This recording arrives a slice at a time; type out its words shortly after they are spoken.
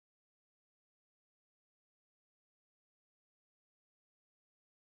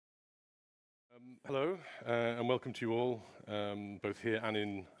Hello, and welcome to you all, both here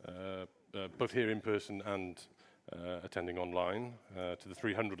and both here in person and attending online. To the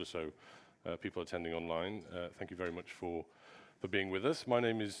 300 or so people attending online, thank you very much for being with us. My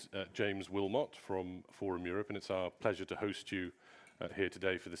name is James Wilmot from Forum Europe, and it's our pleasure to host you here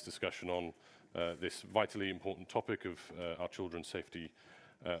today for this discussion on this vitally important topic of our children's safety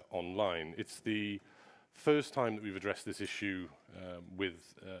online. It's the first time that we've addressed this issue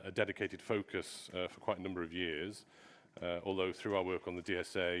with a dedicated focus for quite a number of years, although through our work on the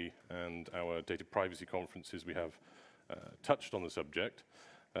DSA and our data privacy conferences we have touched on the subject.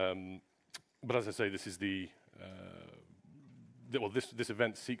 But as I say, this is this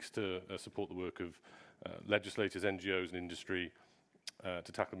event seeks to support the work of legislators, NGOs and industry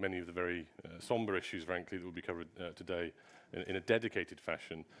to tackle many of the very somber issues, frankly, that will be covered today in a dedicated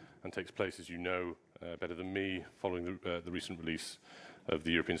fashion, and takes place, as you know, better than me, following the recent release of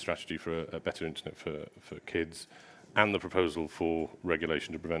the European Strategy for a Better Internet for Kids, and the proposal for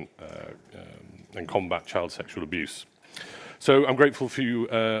regulation to prevent and combat child sexual abuse. So I'm grateful for you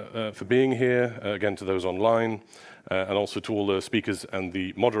for being here, again to those online, and also to all the speakers and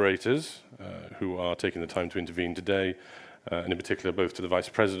the moderators who are taking the time to intervene today. And in particular, both to the Vice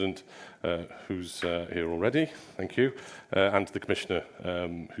President, who's here already, thank you, and to the Commissioner,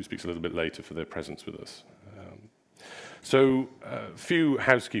 who speaks a little bit later, for their presence with us. So, a few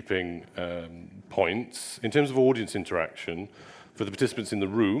housekeeping points. In terms of audience interaction, for the participants in the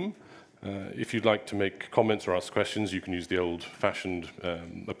room, if you'd like to make comments or ask questions, you can use the old-fashioned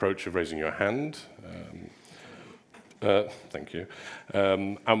approach of raising your hand. Thank you.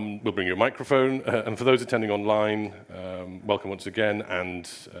 And we'll bring you a microphone. And for those attending online, welcome once again. And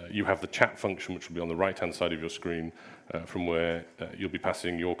you have the chat function, which will be on the right-hand side of your screen, from where you'll be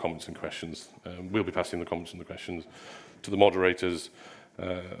passing your comments and questions. We'll be passing the comments and the questions to the moderators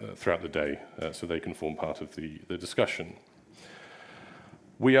throughout the day, so they can form part of the discussion.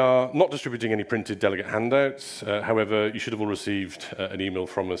 We are not distributing any printed delegate handouts. However, you should have all received an email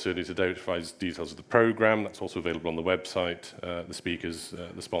from us earlier today which provides details of the programme. That's also available on the website, the speakers,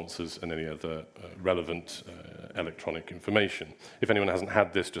 the sponsors, and any other relevant electronic information. If anyone hasn't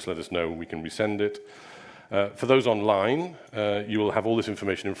had this, just let us know, we can resend it. For those online, you will have all this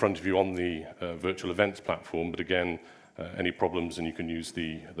information in front of you on the virtual events platform, but again, any problems, and you can use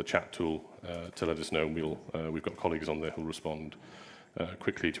the chat tool to let us know. We've got colleagues on there who'll respond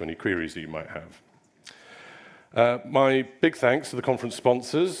quickly to any queries that you might have. My big thanks to the conference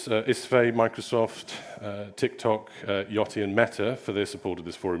sponsors, ISFE, Microsoft, TikTok, Yachty and Meta for their support of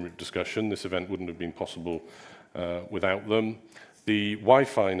this forum discussion. This event wouldn't have been possible without them. The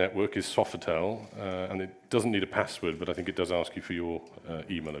Wi-Fi network is Sofitel, and it doesn't need a password, but I think it does ask you for your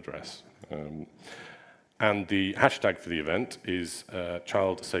email address. And the hashtag for the event is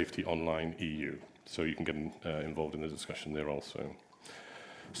Child Safety Online EU, so you can get involved in the discussion there also.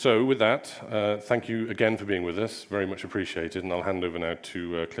 So with that, thank you again for being with us, very much appreciated, and I'll hand over now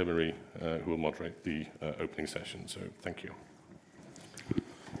to Claire Marie, who will moderate the opening session. So thank you.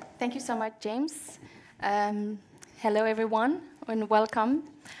 Thank you so much, James. Hello, everyone, and welcome.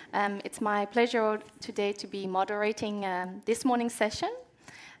 It's my pleasure today to be moderating this morning's session,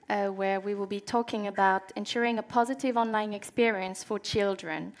 where we will be talking about ensuring a positive online experience for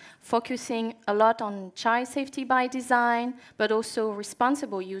children, focusing a lot on child safety by design, but also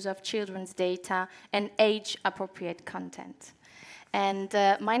responsible use of children's data and age-appropriate content. And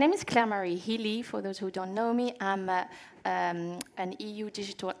my name is Claire Marie Healy. For those who don't know me, I'm an EU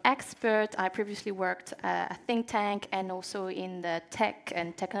digital expert. I previously worked at a think tank and also in the tech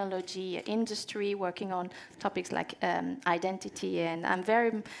and technology industry, working on topics like identity. And I'm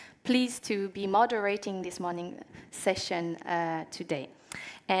very pleased to be moderating this morning session today.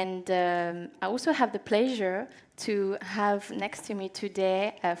 And I also have the pleasure to have next to me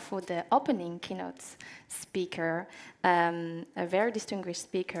today for the opening keynote speaker, a very distinguished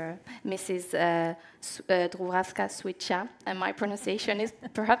speaker, Mrs. Dubravka-Switcha. And my pronunciation is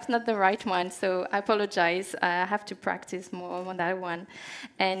perhaps not the right one, so I apologize. I have to practice more on that one.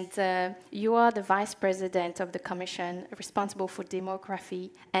 And you are the Vice President of the Commission responsible for demography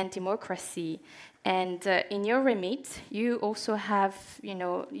and democracy. And in your remit, you also have,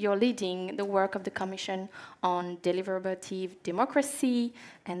 you're leading the work of the Commission on deliberative democracy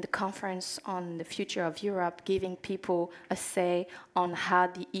and the conference on the future of Europe, giving people a say on how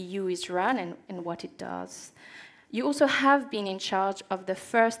the EU is run and what it does. You also have been in charge of the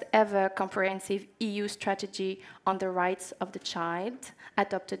first ever comprehensive EU strategy on the rights of the child,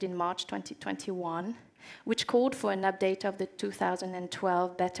 adopted in March 2021. Which called for an update of the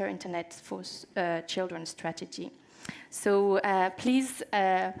 2012 Better Internet for Children strategy. So please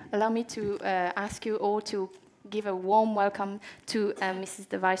allow me to ask you all to give a warm welcome to Mrs.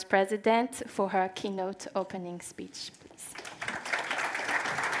 the Vice President for her keynote opening speech, please.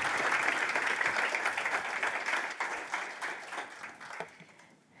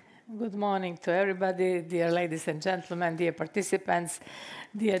 Good morning to everybody, dear ladies and gentlemen, dear participants,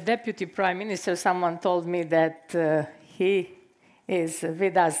 dear Deputy Prime Minister. Someone told me that he is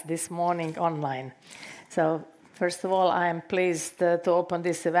with us this morning online. So, first of all, I am pleased to open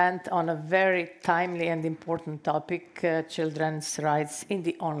this event on a very timely and important topic, children's rights in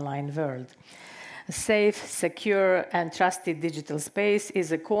the online world. A safe, secure, and trusted digital space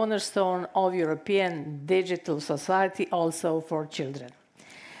is a cornerstone of European digital society, also for children.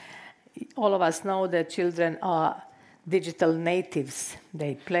 All of us know that children are digital natives.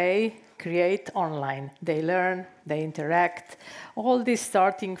 They play, create online, they learn, they interact, all this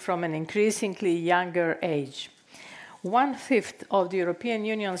starting from an increasingly younger age. 1/5 of the European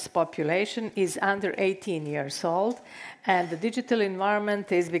Union's population is under 18 years old, and the digital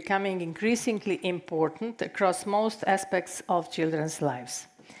environment is becoming increasingly important across most aspects of children's lives.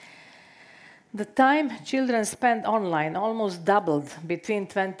 The time children spend online almost doubled between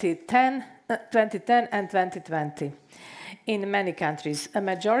 2010 and 2020. In many countries, a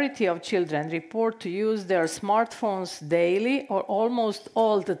majority of children report to use their smartphones daily or almost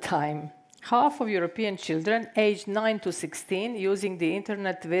all the time. Half of European children aged 9 to 16 using the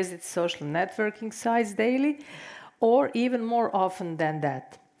internet visit social networking sites daily, or even more often than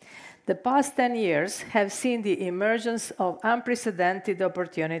that. The past 10 years have seen the emergence of unprecedented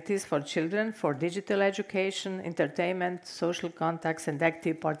opportunities for children for digital education, entertainment, social contacts, and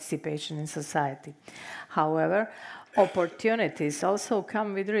active participation in society. However, opportunities also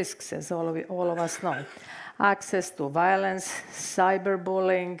come with risks, as all of us know. Access to violence,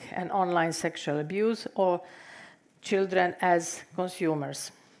 cyberbullying, and online sexual abuse, or children as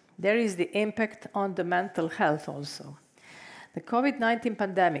consumers. There is the impact on the mental health also. The COVID-19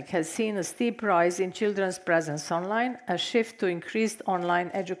 pandemic has seen a steep rise in children's presence online, a shift to increased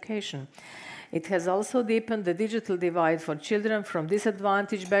online education. It has also deepened the digital divide for children from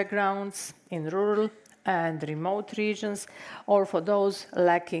disadvantaged backgrounds in rural and remote regions, or for those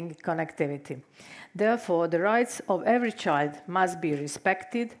lacking connectivity. Therefore, the rights of every child must be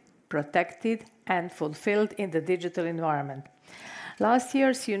respected, protected, and fulfilled in the digital environment. Last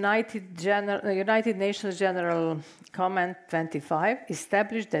year's United Nations General Comment 25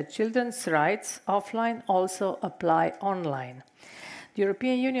 established that children's rights offline also apply online. The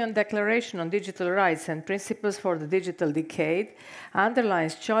European Union Declaration on Digital Rights and Principles for the Digital Decade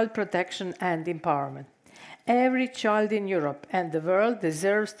underlines child protection and empowerment. Every child in Europe and the world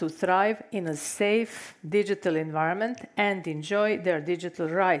deserves to thrive in a safe digital environment and enjoy their digital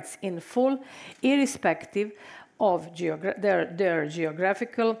rights in full, irrespective of their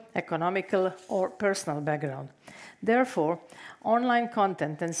geographical, economical, or personal background. Therefore, online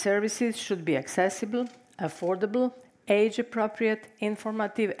content and services should be accessible, affordable, age-appropriate,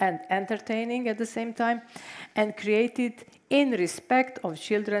 informative, and entertaining at the same time, and created in respect of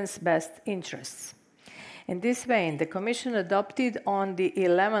children's best interests. In this vein, the Commission adopted on the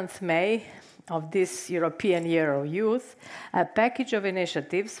 11th May of this European Year of Youth a package of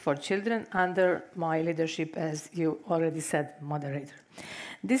initiatives for children under my leadership, as you already said, moderator.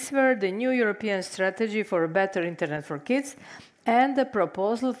 These were the new European strategy for a better internet for kids and the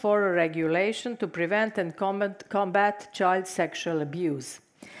proposal for a regulation to prevent and combat child sexual abuse.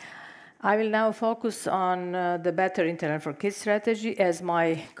 I will now focus on the Better Internet for Kids strategy, as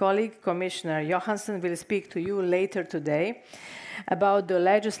my colleague, Commissioner Johansson, will speak to you later today about the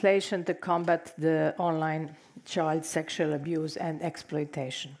legislation to combat the online child sexual abuse and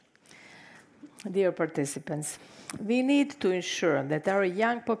exploitation. Dear participants, we need to ensure that our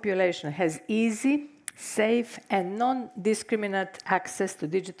young population has easy, safe, and non-discriminate access to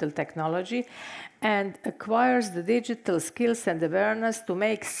digital technology and acquires the digital skills and awareness to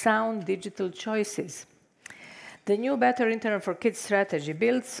make sound digital choices. The new Better Internet for Kids strategy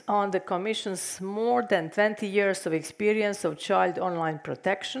builds on the Commission's more than 20 years of experience of child online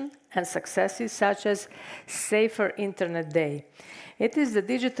protection and successes such as Safer Internet Day. It is the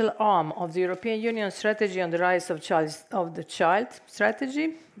digital arm of the European Union strategy on the rights of the child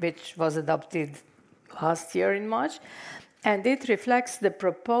strategy, which was adopted last year in March, and it reflects the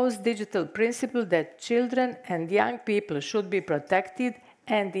proposed digital principle that children and young people should be protected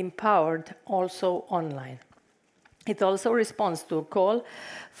and empowered also online. It also responds to a call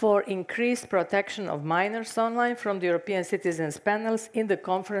for increased protection of minors online from the European Citizens Panels in the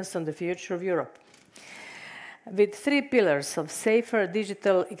Conference on the Future of Europe. With 3 pillars of safer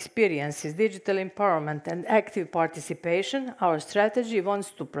digital experiences, digital empowerment, and active participation, our strategy wants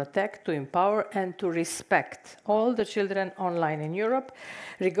to protect, to empower, and to respect all the children online in Europe,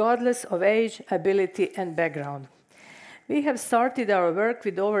 regardless of age, ability, and background. We have started our work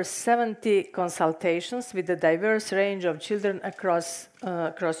with over 70 consultations with a diverse range of children across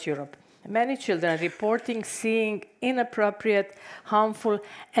Europe. Many children reporting seeing inappropriate, harmful,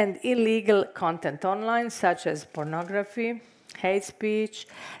 and illegal content online, such as pornography, hate speech,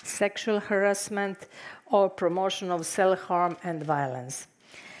 sexual harassment, or promotion of self-harm and violence.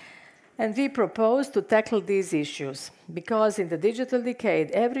 And we propose to tackle these issues because in the digital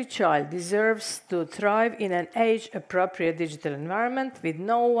decade, every child deserves to thrive in an age-appropriate digital environment with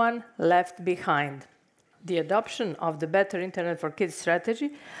no one left behind. The adoption of the Better Internet for Kids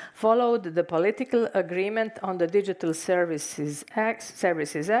strategy followed the political agreement on the Digital Services Act,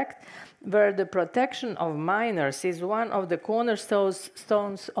 where the protection of minors is one of the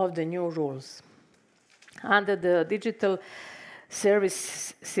cornerstones of the new rules. Under the Digital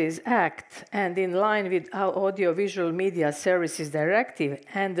Services Act and in line with our Audiovisual Media Services Directive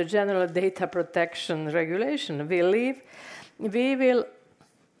and the General Data Protection Regulation, we will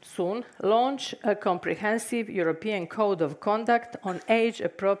soon launch a comprehensive European Code of Conduct on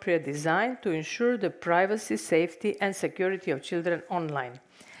age-appropriate design to ensure the privacy, safety, and security of children online.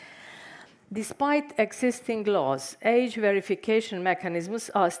 Despite existing laws, age verification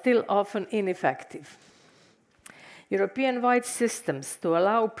mechanisms are still often ineffective. European-wide systems to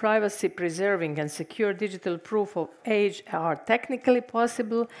allow privacy-preserving and secure digital proof of age are technically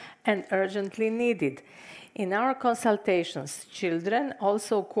possible and urgently needed. In our consultations, children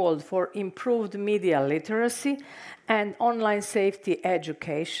also called for improved media literacy and online safety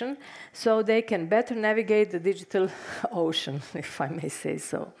education so they can better navigate the digital ocean, if I may say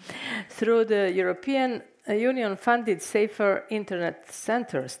so. Through the European Union-funded Safer Internet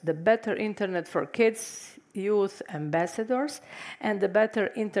Centers, the Better Internet for Kids Youth Ambassadors, and the Better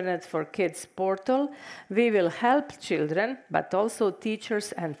Internet for Kids portal, we will help children, but also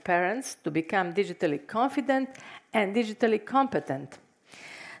teachers and parents, to become digitally confident and digitally competent.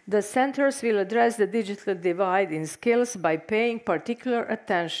 The centers will address the digital divide in skills by paying particular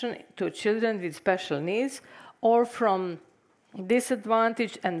attention to children with special needs or from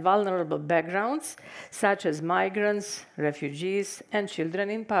disadvantaged and vulnerable backgrounds, such as migrants, refugees, and children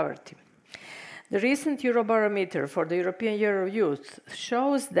in poverty. The recent Eurobarometer for the European Year of Youth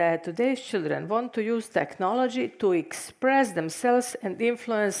shows that today's children want to use technology to express themselves and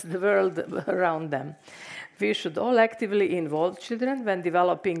influence the world around them. We should all actively involve children when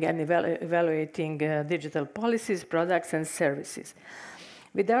developing and evaluating digital policies, products, and services.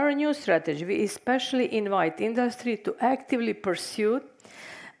 With our new strategy, we especially invite industry to actively pursue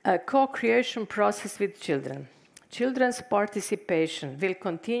a co-creation process with children. Children's participation will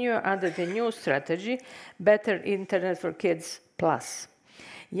continue under the new strategy, Better Internet for Kids Plus.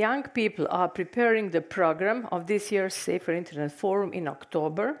 Young people are preparing the program of this year's Safer Internet Forum in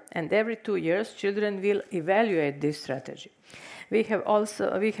October, and every 2 years, children will evaluate this strategy. We have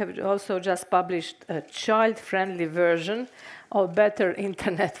also just published a child-friendly version of Better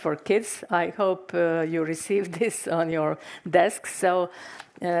Internet for Kids. I hope you received this on your desks. So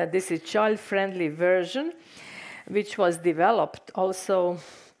this is child-friendly version, which was developed also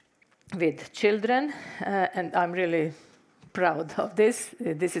with children, and I'm really proud of this.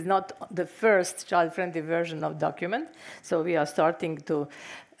 This is not the first child-friendly version of document, so we are starting to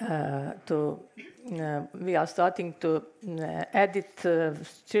edit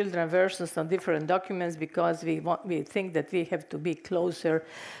children versions on different documents because we think that we have to be closer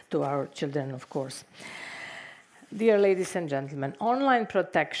to our children, of course. Dear ladies and gentlemen, online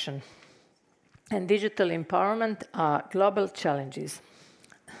protection and digital empowerment are global challenges.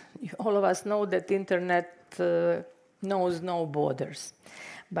 All of us know that the internet knows no borders.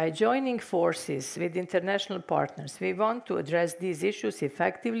 By joining forces with international partners, we want to address these issues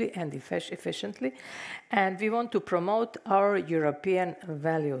effectively and efficiently, and we want to promote our European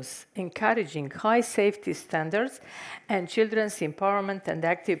values, encouraging high safety standards and children's empowerment and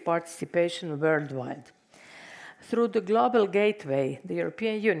active participation worldwide. Through the Global Gateway, the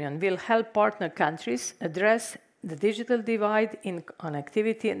European Union will help partner countries address the digital divide in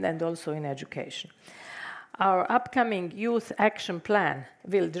connectivity and also in education. Our upcoming Youth Action Plan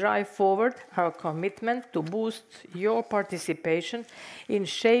will drive forward our commitment to boost your participation in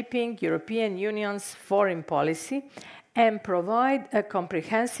shaping European Union's foreign policy and provide a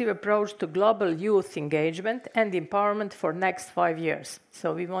comprehensive approach to global youth engagement and empowerment for the next 5 years.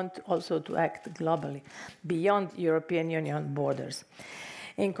 So we want also to act globally, beyond European Union borders.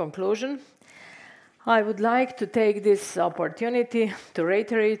 In conclusion, I would like to take this opportunity to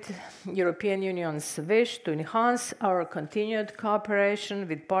reiterate European Union's wish to enhance our continued cooperation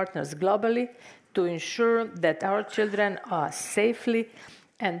with partners globally to ensure that our children are safely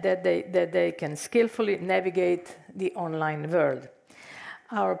and that they can skillfully navigate the online world.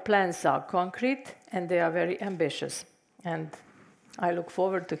 Our plans are concrete and they are very ambitious. And I look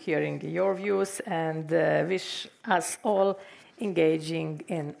forward to hearing your views and wish us all engaging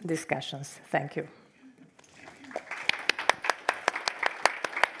in discussions. Thank you.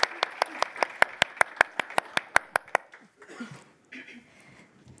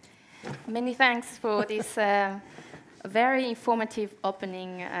 Many thanks for this very informative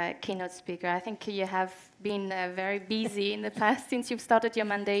opening keynote speaker. I think you have been very busy in the past since you've started your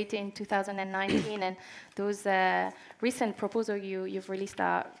mandate in 2019, and those recent proposals you've released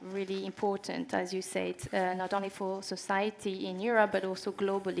are really important, as you said, not only for society in Europe, but also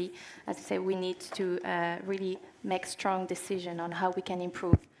globally. As I say, we need to really make strong decisions on how we can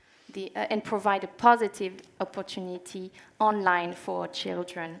improve and provide a positive opportunity online for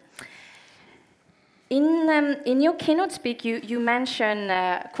children. In your keynote speak, you mention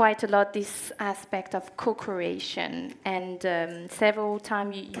quite a lot this aspect of co-creation, and several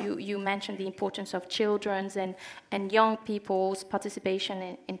times you mentioned the importance of children's and young people's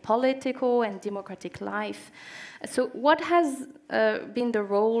participation in political and democratic life. So what has been the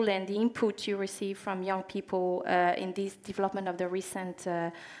role and the input you receive from young people in this development of the recent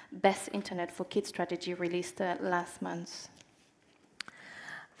Best Internet for Kids strategy released last month?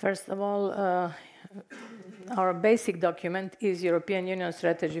 First of all, our basic document is European Union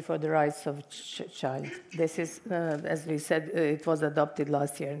Strategy for the Rights of Child. This is, as we said, it was adopted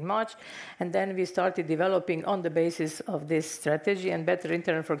last year in March, and then we started developing on the basis of this strategy, and Better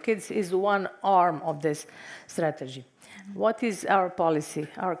Internet for Kids is one arm of this strategy. What is our policy?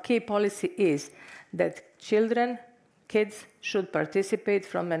 Our key policy is that kids should participate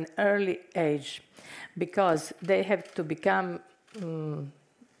from an early age, because they have to become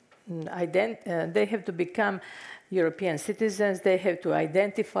they have to become European citizens. They have to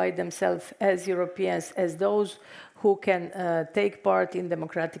identify themselves as Europeans, as those who can take part in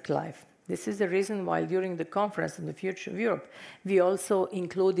democratic life. This is the reason why during the conference on the future of Europe, we also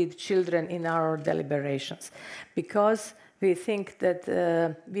included children in our deliberations, because we think that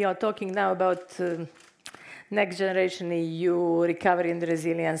we are talking now about Next Generation EU, recovery and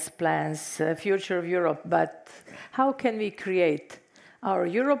resilience plans, future of Europe, but how can we create our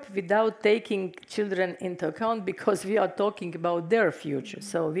Europe without taking children into account, because we are talking about their future.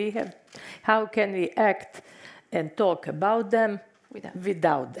 So how can we act and talk about them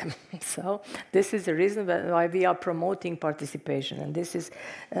without them? So this is the reason why we are promoting participation, and this is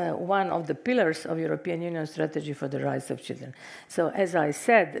one of the pillars of European Union strategy for the rights of children. So as I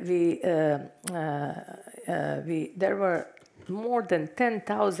said, there were more than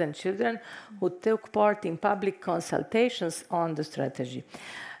 10,000 children who took part in public consultations on the strategy.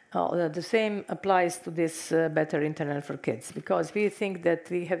 The same applies to this Better Internet for Kids, because we think that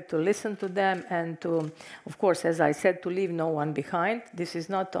we have to listen to them and to, of course, as I said, to leave no one behind. This is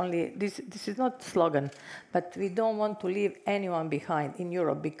not only this is not a slogan, but we don't want to leave anyone behind in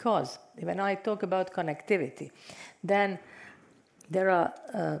Europe, because when I talk about connectivity, then there are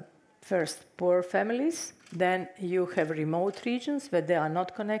first poor families. Then you have remote regions where they are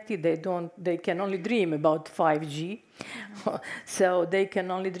not connected. They can only dream about 5G. So they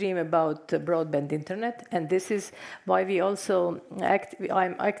can only dream about broadband internet. And this is why we also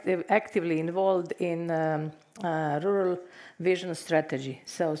I'm actively involved in rural vision strategy.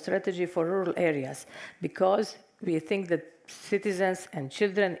 So strategy for rural areas, because we think that citizens and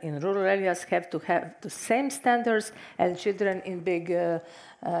children in rural areas have to have the same standards as children in big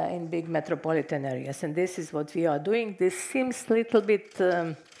metropolitan areas. And this is what we are doing. This seems a little bit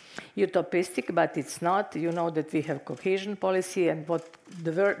utopistic, but it's not. You know that we have cohesion policy, and what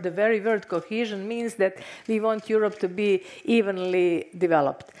the very word cohesion means that we want Europe to be evenly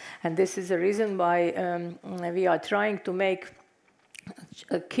developed. And this is the reason why we are trying to make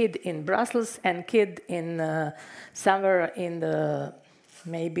a kid in Brussels and kid in somewhere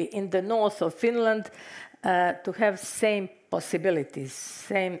maybe in the north of Finland to have same possibilities,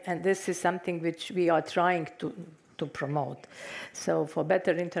 and this is something which we are trying to promote. So for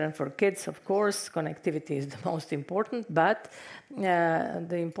Better Internet for Kids, of course, connectivity is the most important, but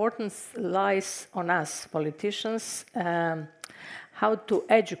the importance lies on us, politicians, how to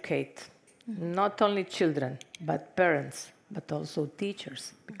educate not only children, but parents, but also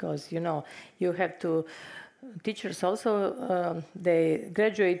teachers, because, you know, you have to teachers also, they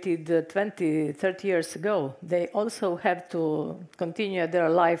graduated 20, 30 years ago. They also have to continue their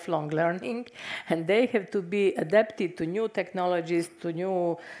lifelong learning, and they have to be adapted to new technologies, to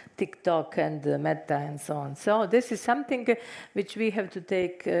new TikTok and Meta and so on. So this is something which we have to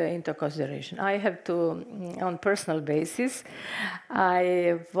take into consideration. I have to, on personal basis,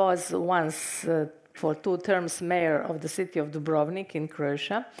 I was once for 2 terms mayor of the city of Dubrovnik in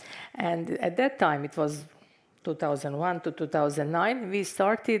Croatia, and at that time it was 2001 to 2009, we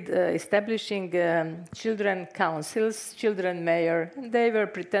started establishing children councils, children mayor, and they were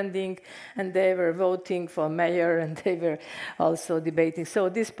pretending and they were voting for mayor and they were also debating. So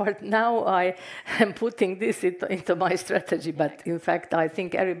this part now I am putting this into my strategy, but in fact I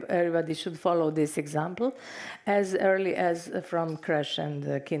think everybody should follow this example as early as from creche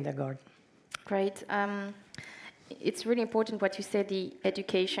and kindergarten. Great. It's really important what you said, the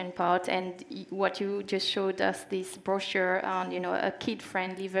education part, and what you just showed us, this brochure on, a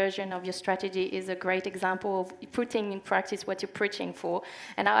kid-friendly version of your strategy is a great example of putting in practice what you're preaching for.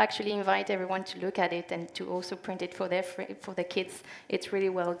 And I'll actually invite everyone to look at it and to also print it for their kids. It's really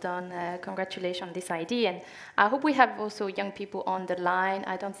well done. Congratulations on this idea. And I hope we have also young people on the line.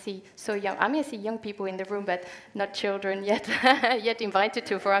 I don't see so young. I mean, I see young people in the room, but not children yet, yet invited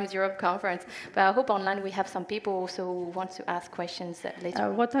to Forums Europe conference. But I hope online we have some people also who want to ask questions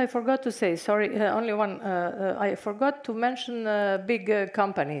later. What I forgot to say, sorry, only one. I forgot to mention big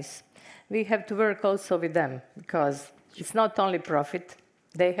companies. We have to work also with them because it's not only profit.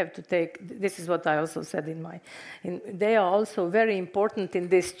 They have to take, this is what I also said they are also very important in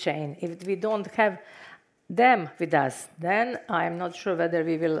this chain. If we don't have them with us, then I'm not sure whether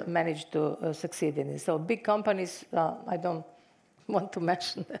we will manage to succeed in this. So big companies, I don't want to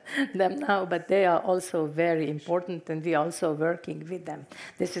mention them now, but they are also very important and we are also working with them.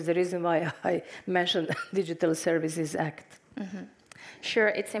 This is the reason why I mentioned Digital Services Act. Mm-hmm. Sure,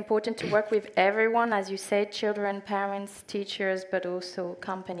 it's important to work with everyone, as you said, children, parents, teachers, but also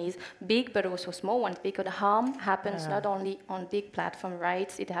companies, big but also small ones, because harm happens not only on big platform,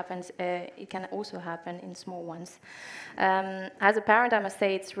 right? It happens. It can also happen in small ones. As a parent, I must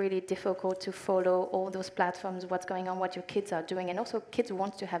say it's really difficult to follow all those platforms, what's going on, what your kids are doing, and also kids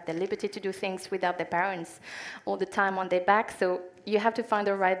want to have the liberty to do things without their parents all the time on their back. So you have to find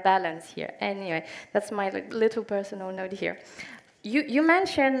the right balance here. Anyway, that's my little personal note here. You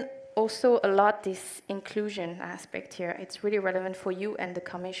mentioned also a lot this inclusion aspect here. It's really relevant for you and the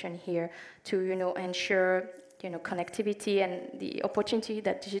Commission here to ensure connectivity and the opportunity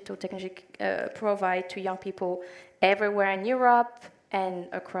that digital technology provide to young people everywhere in Europe and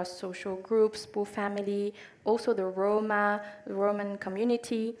across social groups, poor family, also the Roman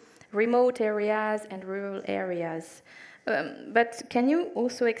community, remote areas and rural areas. But can you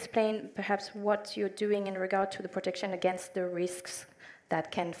also explain perhaps what you're doing in regard to the protection against the risks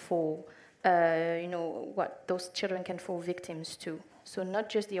that can fall, what those children can fall victims to? So not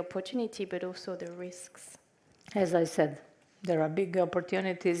just the opportunity, but also the risks. As I said, there are big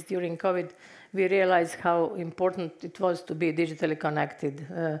opportunities. During COVID, we realized how important it was to be digitally connected.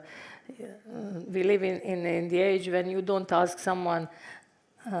 We live in the age when you don't ask someone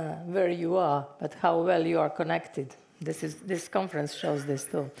where you are, but how well you are connected. This conference shows this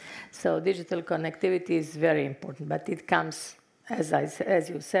too. So digital connectivity is very important, but it comes, as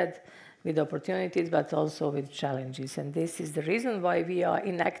you said, with opportunities, but also with challenges. And this is the reason why we are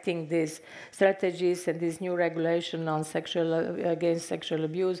enacting these strategies and this new regulation on against sexual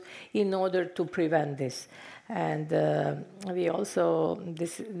abuse in order to prevent this. And we also,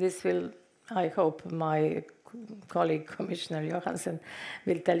 this will, I hope, my colleague Commissioner Johansson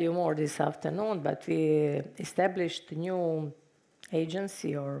will tell you more this afternoon, but we established a new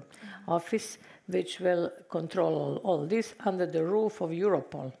agency or office which will control all this under the roof of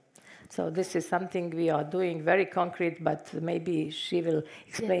Europol. So this is something we are doing very concrete, but maybe she will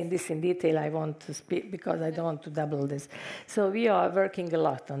explain this in detail. I want to speak because I don't want to double this. So we are working a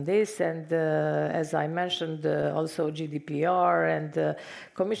lot on this, and as I mentioned, also GDPR, and the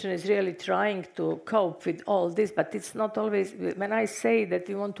Commission is really trying to cope with all this, but it's not always, when I say that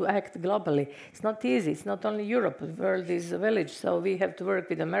we want to act globally, it's not easy. It's not only Europe, the world is a village, so we have to work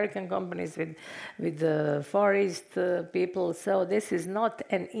with American companies, with the Far East people, so this is not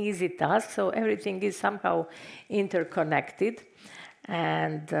an easy task, so everything is somehow interconnected,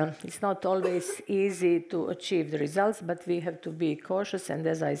 and it's not always easy to achieve the results, but we have to be cautious, and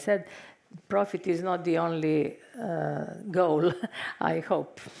as I said, profit is not the only goal, I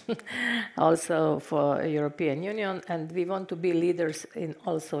hope, also for European Union, and we want to be leaders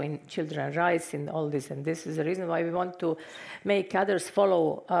also in children's rights in all this, and this is the reason why we want to make others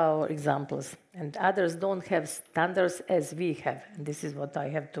follow our examples. and others don't have standards as we have. And this is what I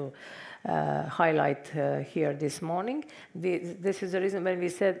have to highlight here this morning. This is the reason when we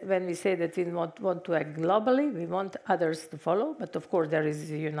say that we want to act globally, we want others to follow. But of course, there is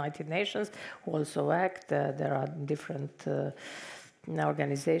the United Nations who also act. There are different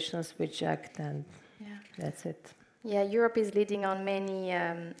organizations which act, and that's it. Yeah, Europe is leading on many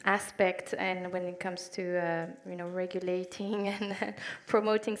aspects, and when it comes to regulating and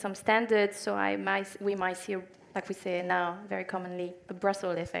promoting some standards, so we might see, like we say now very commonly, a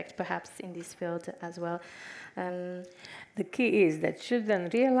Brussels effect perhaps in this field as well. The key is that children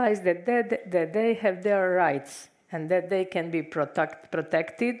realize that they have their rights and that they can be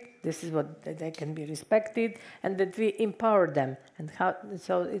protected. This is what they can be respected, and that we empower them. And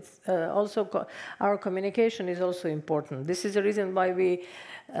so it's also our communication is also important. This is the reason why we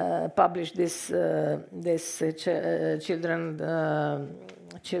publish this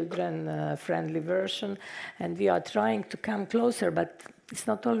children-friendly version, and we are trying to come closer. But it's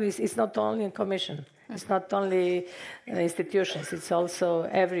not only a commission. It's not only institutions. It's also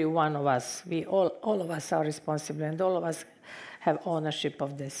every one of us. All of us are responsible, and all of us have ownership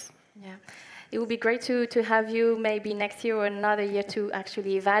of this. Yeah, it would be great to have you maybe next year or another year to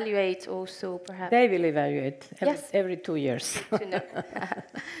actually evaluate also, perhaps. They will evaluate every 2 years.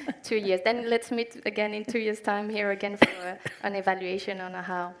 2 years. Then let's meet again in 2 years' time here again for an evaluation on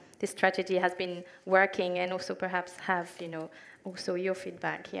how this strategy has been working, and also perhaps have also your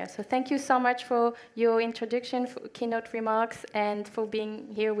feedback here. So thank you so much for your introduction, for keynote remarks, and for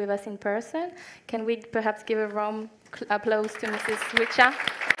being here with us in person. Can we perhaps give a warm applause to Mrs. Switcher?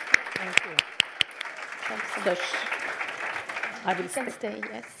 Thank you. Thanks so much. I will stay,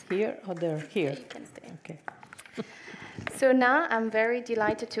 yes. Here or there? Here. Yeah, you can stay. Okay. So now I'm very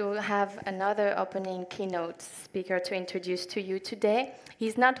delighted to have another opening keynote speaker to introduce to you today.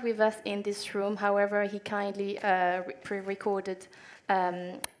 He's not with us in this room, however, he kindly pre-recorded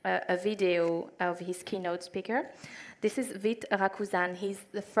a video of his keynote speaker. This is Vít Rakušan. He's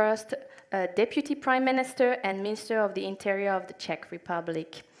the first Deputy Prime Minister and Minister of the Interior of the Czech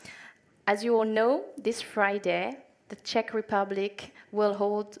Republic. As you all know, this Friday, the Czech Republic will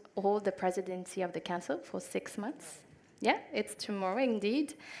hold the presidency of the Council for 6 months. Yeah, it's tomorrow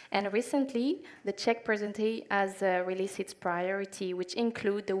indeed. And recently, the Czech presidency has released its priority, which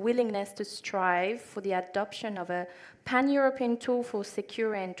include the willingness to strive for the adoption of a pan-European tool for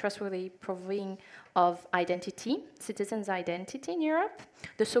secure and trustworthy proving of identity, citizens' identity in Europe,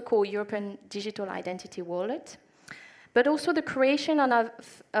 the so-called European Digital Identity Wallet, but also the creation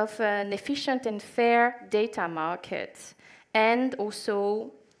of an efficient and fair data market, and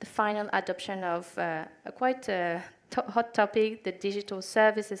also the final adoption of a quite hot topic, the Digital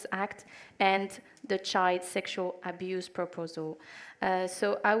Services Act, and the Child Sexual Abuse Proposal.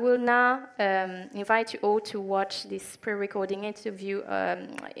 So I will now invite you all to watch this pre-recording interview,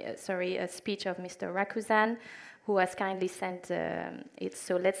 a speech of Mr. Rakušan, who has kindly sent it.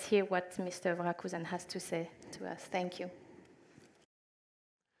 So let's hear what Mr. Rakušan has to say to us. Thank you.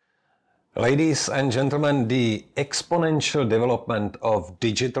 Ladies and gentlemen, the exponential development of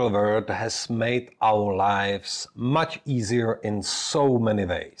digital world has made our lives much easier in so many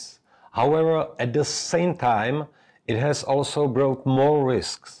ways. However, at the same time, it has also brought more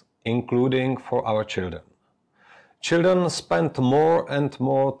risks, including for our children. Children spend more and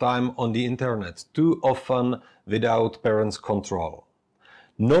more time on the internet, too often without parents' control.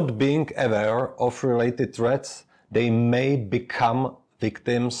 Not being aware of related threats, they may become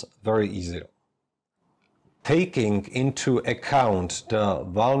victims very easily. Taking into account the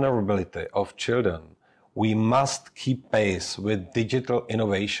vulnerability of children, we must keep pace with digital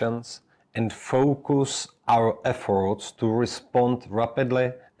innovations and focus our efforts to respond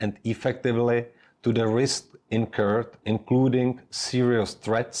rapidly and effectively to the risks incurred, including serious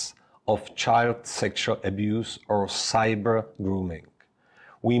threats of child sexual abuse or cyber grooming.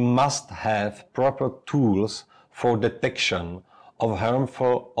 We must have proper tools for detection of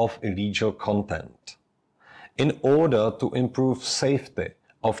harmful or illegal content. In order to improve safety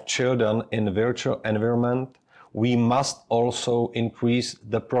of children in virtual environment, we must also increase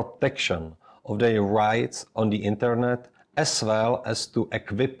the protection of their rights on the internet, as well as to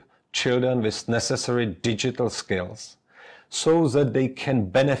equip children with necessary digital skills so that they can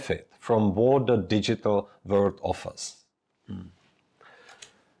benefit from what the digital world offers.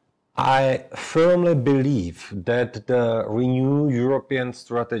 I firmly believe that the renewed European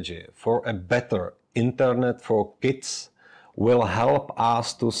strategy for a better internet for kids will help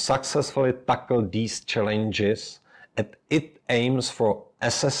us to successfully tackle these challenges, and it aims for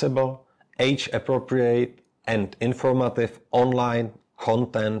accessible, age-appropriate and informative online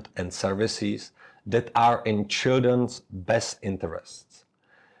content and services that are in children's best interests.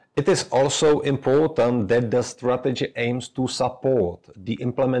 It is also important that the strategy aims to support the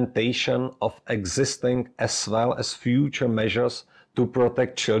implementation of existing as well as future measures to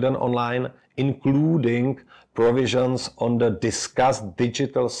protect children online, including provisions on the discussed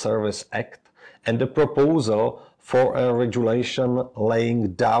Digital Service Act and the proposal for a regulation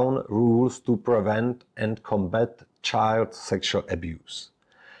laying down rules to prevent and combat child sexual abuse.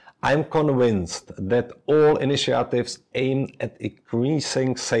 I am convinced that all initiatives aimed at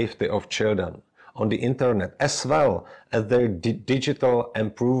increasing safety of children on the internet as well as their digital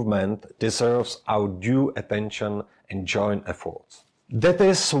improvement deserves our due attention and joint efforts. That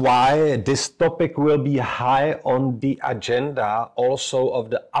is why this topic will be high on the agenda also of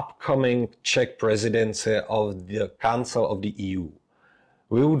the upcoming Czech presidency of the Council of the EU.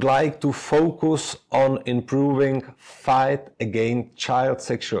 We would like to focus on improving fight against child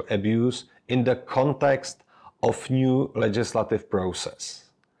sexual abuse in the context of new legislative process.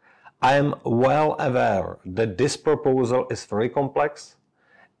 I am well aware that this proposal is very complex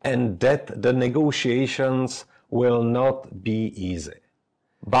and that the negotiations will not be easy.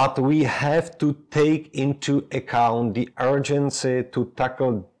 But we have to take into account the urgency to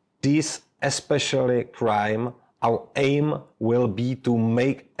tackle this especially crime. Our aim will be to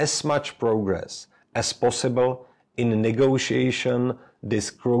make as much progress as possible in negotiation this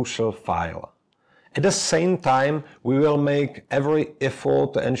crucial file. At the same time, we will make every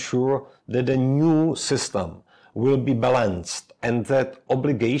effort to ensure that the new system will be balanced and that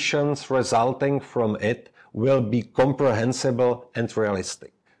obligations resulting from it will be comprehensible and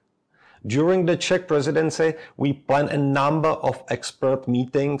realistic. During the Czech presidency, we plan a number of expert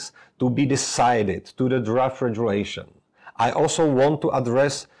meetings to be decided to the draft regulation. I also want to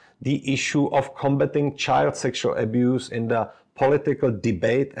address the issue of combating child sexual abuse in the political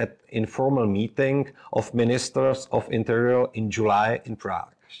debate at informal meeting of Ministers of Interior in July in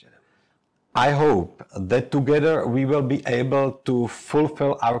Prague. I hope that together we will be able to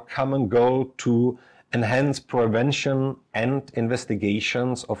fulfill our common goal to enhance prevention and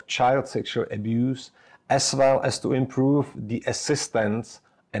investigations of child sexual abuse, as well as to improve the assistance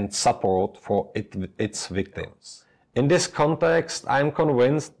and support for its victims. In this context, I am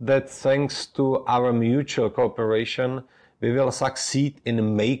convinced that thanks to our mutual cooperation, we will succeed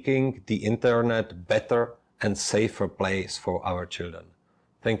in making the internet better and safer place for our children.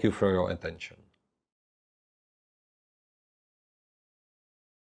 Thank you for your attention.